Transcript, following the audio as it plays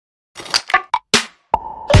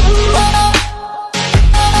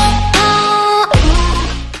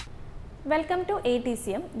Welcome to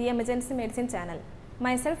AETCM, the Emergency Medicine channel.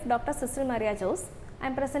 Myself, Dr Cecil. I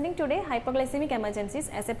am presenting today hypoglycemic emergencies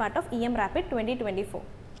as a part of EM Rapid 2024.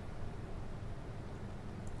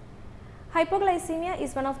 Hypoglycemia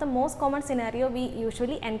is one of the most common scenario we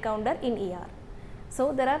usually encounter in ER.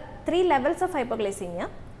 So, there are three levels of hypoglycemia.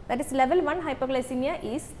 That is, level 1 hypoglycemia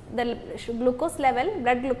is the glucose level,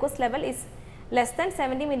 blood glucose level is less than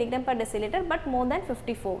 70 mg per deciliter but more than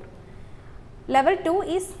 54. Level 2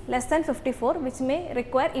 is less than 54, which may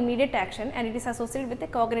require immediate action and it is associated with a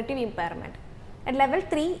cognitive impairment. And level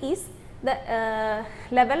 3 is the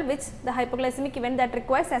level which the hypoglycemic event that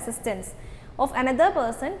requires assistance of another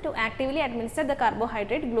person to actively administer the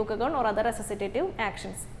carbohydrate, glucagon or other resuscitative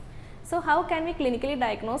actions. So, how can we clinically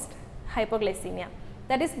diagnose hypoglycemia?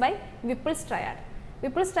 That is by Whipple's triad.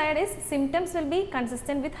 Whipple's triad is symptoms will be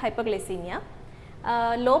consistent with hypoglycemia.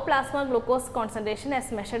 Low plasma glucose concentration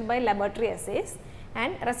as measured by laboratory assays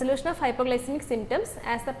and resolution of hypoglycemic symptoms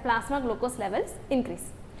as the plasma glucose levels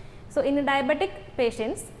increase. So, in diabetic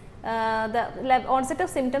patients, the onset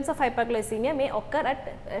of symptoms of hypoglycemia may occur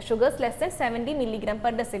at sugars less than 70 mg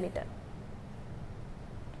per deciliter.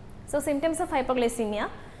 So, symptoms of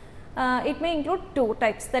hypoglycemia, it may include two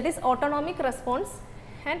types, that is autonomic response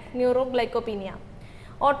and neuroglycopenia.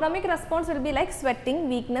 Autonomic response will be like sweating,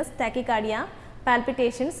 weakness, tachycardia,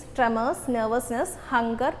 palpitations, tremors, nervousness,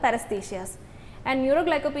 hunger, paresthesias. And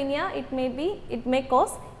neuroglycopenia, it may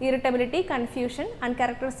cause irritability, confusion,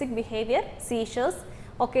 uncharacteristic behavior, seizures,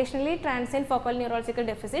 occasionally transient focal neurological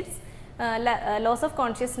deficits, loss of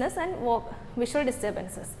consciousness and visual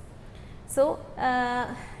disturbances. So,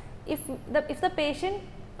 if the patient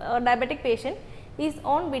or diabetic patient is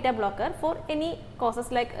on beta blocker for any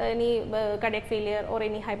causes like any cardiac failure or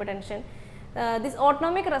any hypertension, this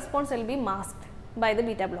autonomic response will be masked by the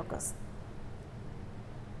beta blockers.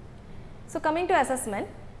 So, coming to assessment,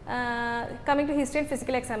 coming to history and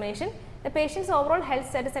physical examination, the patient's overall health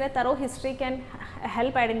status and a thorough history can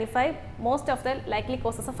help identify most of the likely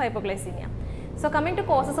causes of hypoglycemia. So, coming to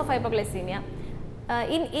causes of hypoglycemia,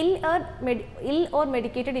 in ill or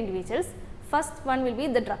medicated individuals, first one will be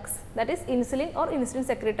the drugs, that is insulin or insulin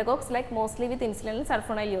secretagogues like mostly with insulin and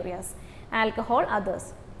sulfonylureas, alcohol,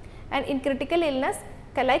 others. And in critical illness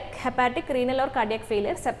like hepatic, renal or cardiac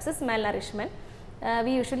failure, sepsis, malnourishment,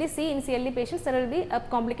 we usually see in CLD patients there will be a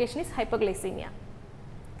complication is hypoglycemia.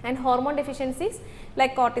 And hormone deficiencies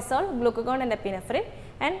like cortisol, glucagon and epinephrine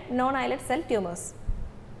and non-islet cell tumors.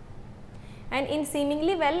 And in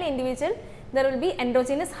seemingly well individual, there will be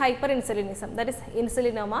endogenous hyperinsulinism, that is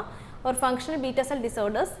insulinoma or functional beta cell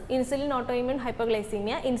disorders, insulin autoimmune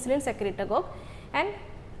hypoglycemia, insulin secretagogue, and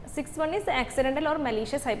sixth one is the accidental or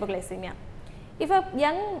malicious hypoglycemia. If a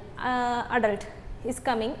young adult is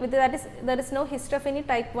coming with that is there is no history of any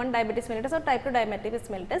type 1 diabetes mellitus or type 2 diabetes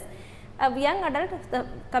mellitus, a young adult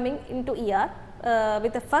coming into ER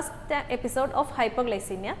with the first episode of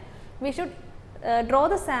hypoglycemia, we should draw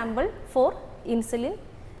the sample for insulin,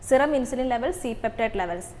 serum insulin levels, C-peptide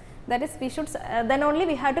levels. That is, we should then only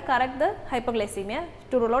we have to correct the hypoglycemia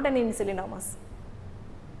to rule out any insulinomas.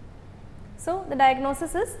 So, the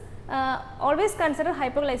diagnosis is always consider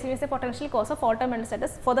hypoglycemia as a potential cause of autoimmune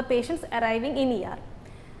status for the patients arriving in ER.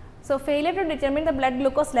 So, failure to determine the blood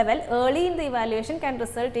glucose level early in the evaluation can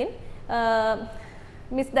result in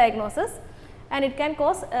misdiagnosis and it can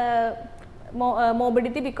cause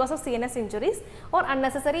morbidity because of CNS injuries or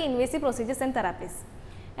unnecessary invasive procedures and therapies.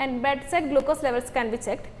 And bedside glucose levels can be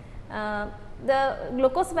checked. The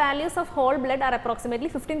glucose values of whole blood are approximately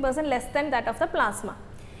 15% less than that of the plasma.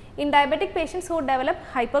 In diabetic patients who develop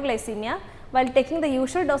hypoglycemia, while taking the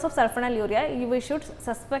usual dose of sulfonylurea, we should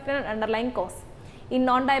suspect an underlying cause. In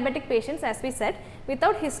non-diabetic patients, as we said,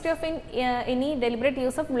 without history of any deliberate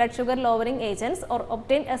use of blood sugar lowering agents or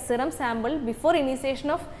obtain a serum sample before initiation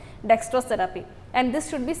of dextrose therapy, and this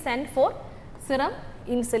should be sent for serum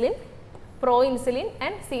insulin, proinsulin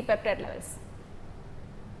and C-peptide levels.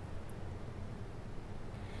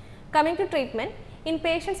 Coming to treatment, in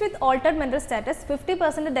patients with altered mental status, 50%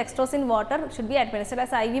 dextrose in water should be administered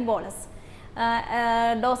as IV bolus.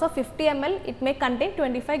 Dose of 50 ml, it may contain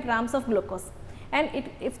 25 grams of glucose. And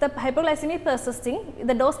if the hypoglycemia is persisting,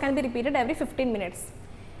 the dose can be repeated every 15 minutes.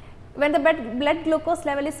 When the blood glucose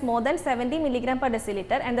level is more than 70 mg per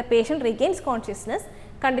deciliter and the patient regains consciousness,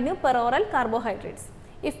 continue peroral carbohydrates.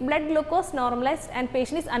 If blood glucose normalized and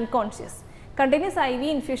patient is unconscious, continuous IV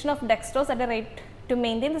infusion of dextrose at a rate to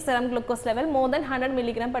maintain the serum glucose level more than 100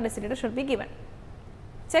 mg per deciliter should be given.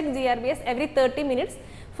 Check GRBS every 30 minutes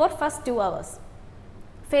for first 2 hours.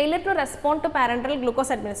 Failure to respond to parenteral glucose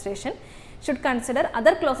administration should consider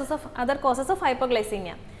other causes of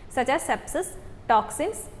hypoglycemia such as sepsis,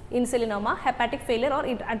 toxins, insulinoma, hepatic failure or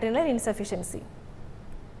adrenal insufficiency.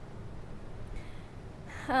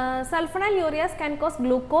 Sulfonylureas can cause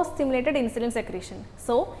glucose stimulated insulin secretion.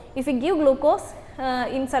 So, if we give glucose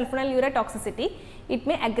in sulfonylurea toxicity, it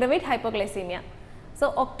may aggravate hypoglycemia.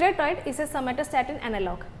 So, octreotide is a somatostatin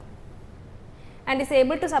analog and is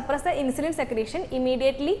able to suppress the insulin secretion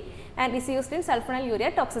immediately and is used in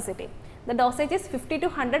sulfonylurea toxicity. The dosage is 50 to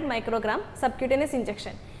 100 microgram subcutaneous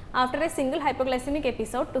injection. After a single hypoglycemic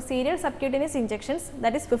episode to serial subcutaneous injections,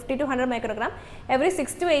 that is 50 to 100 microgram every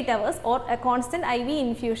 6 to 8 hours, or a constant IV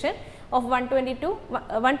infusion of 120 to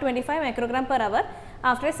 125 microgram per hour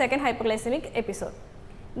after a second hypoglycemic episode.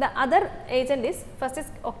 The other agent is, first is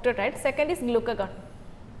octreotide, second is glucagon.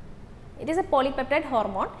 It is a polypeptide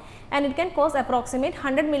hormone and it can cause approximate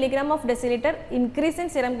 100 milligram of deciliter increase in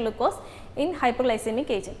serum glucose in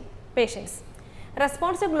hypoglycemic patients.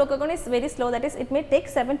 Response to glucagon is very slow, that is it may take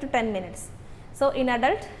 7 to 10 minutes. So, in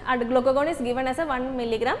adult, glucagon is given as a 1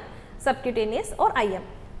 milligram subcutaneous or IM.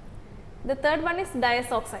 The third one is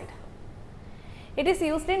diazoxide. It is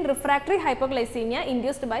used in refractory hypoglycemia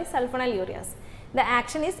induced by sulfonylureas. The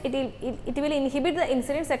action is it will inhibit the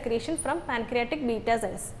insulin secretion from pancreatic beta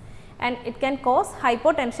cells and it can cause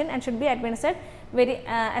hypotension and should be administered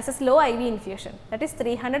as a slow IV infusion, that is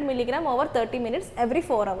 300 milligram over 30 minutes every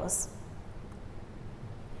 4 hours.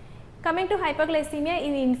 Coming to hypoglycemia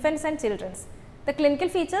in infants and children, the clinical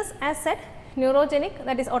features as said, neurogenic,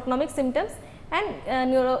 that is autonomic symptoms, and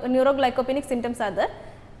neuroglycopenic symptoms are there.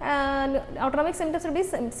 Autonomic symptoms will be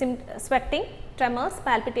sweating, tremors,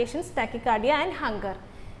 palpitations, tachycardia and hunger.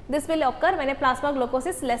 This will occur when a plasma glucose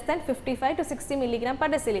is less than 55 to 60 milligram per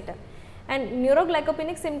deciliter. And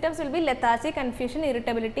neuroglycopenic symptoms will be lethargy, confusion,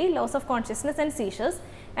 irritability, loss of consciousness and seizures,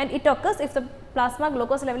 and it occurs if the plasma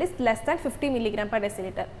glucose level is less than 50 milligram per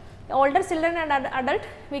deciliter. Older children and adult,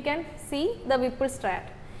 we can see the Whipple's triad.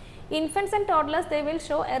 Infants and toddlers, they will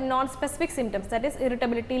show a non-specific symptoms, that is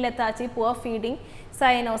irritability, lethargy, poor feeding,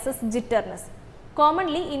 cyanosis, jitterness.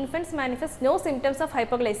 Commonly, infants manifest no symptoms of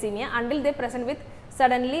hypoglycemia until they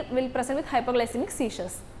will present with hypoglycemic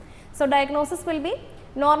seizures. So, diagnosis will be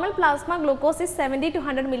normal plasma glucose is 70 to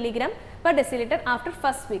 100 milligram per deciliter after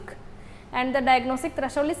first week, and the diagnostic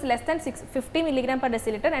threshold is less than 50 milligram per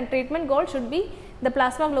deciliter, and treatment goal should be the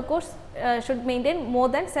plasma glucose should maintain more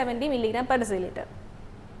than 70 milligram per deciliter.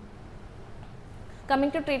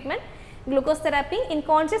 Coming to treatment, glucose therapy in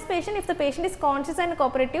conscious patient, if the patient is conscious and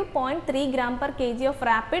cooperative, 0.3 gram per kg of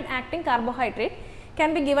rapid acting carbohydrate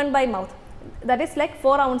can be given by mouth, that is like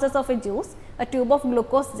 4 ounces of a juice, a tube of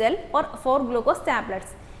glucose gel or 4 glucose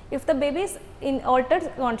tablets. If the baby is in altered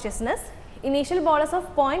consciousness, initial bolus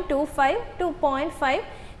of 0.25 to 0.5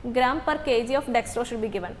 gram per kg of dextrose should be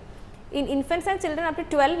given. In infants and children up to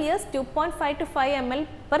 12 years, 2.5 to 5 ml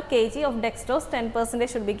per kg of dextrose 10%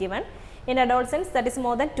 should be given. In adolescents, that is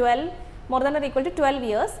more than or equal to 12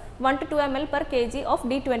 years, 1 to 2 ml per kg of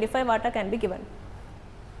D25 water can be given.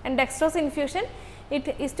 And dextrose infusion,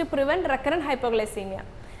 it is to prevent recurrent hypoglycemia.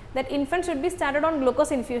 That infant should be started on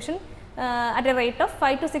glucose infusion at a rate of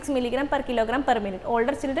 5 to 6 milligram per kilogram per minute.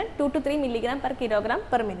 Older children 2 to 3 milligram per kilogram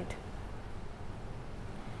per minute.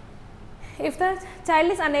 If the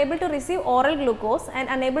child is unable to receive oral glucose and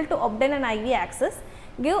unable to obtain an IV access,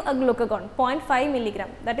 give a glucagon 0.5 milligram,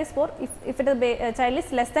 that is for if the child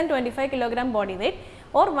is less than 25 kilogram body weight,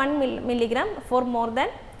 or 1 milligram for more than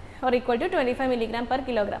or equal to 25 milligram per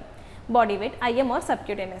kilogram body weight, IM or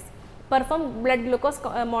subcutaneous. Perform blood glucose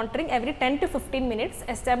monitoring every 10 to 15 minutes,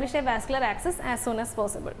 establish a vascular access as soon as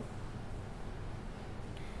possible.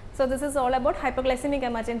 So, this is all about hypoglycemic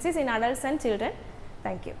emergencies in adults and children.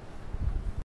 Thank you.